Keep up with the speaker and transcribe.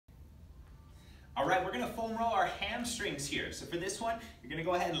All right, we're gonna foam roll our hamstrings here. So for this one, you're gonna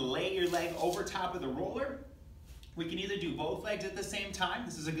go ahead and lay your leg over top of the roller. We can either do both legs at the same time.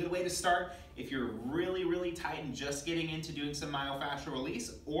 This is a good way to start if you're really, really tight and just getting into doing some myofascial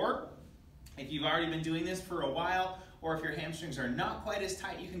release, or if you've already been doing this for a while, or if your hamstrings are not quite as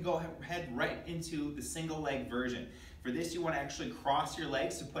tight, you can go ahead right into the single leg version. For this, you want to actually cross your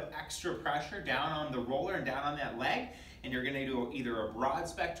legs to put extra pressure down on the roller and down on that leg. And you're going to do either a broad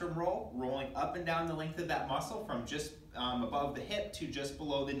spectrum roll, rolling up and down the length of that muscle from just above the hip to just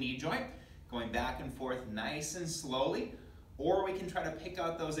below the knee joint, going back and forth nice and slowly. Or we can try to pick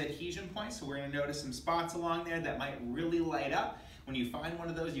out those adhesion points. So we're going to notice some spots along there that might really light up. When you find one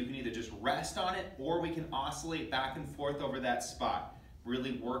of those, you can either just rest on it, or we can oscillate back and forth over that spot,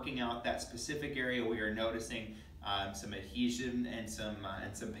 really working out that specific area where you're noticing some adhesion and some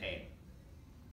pain.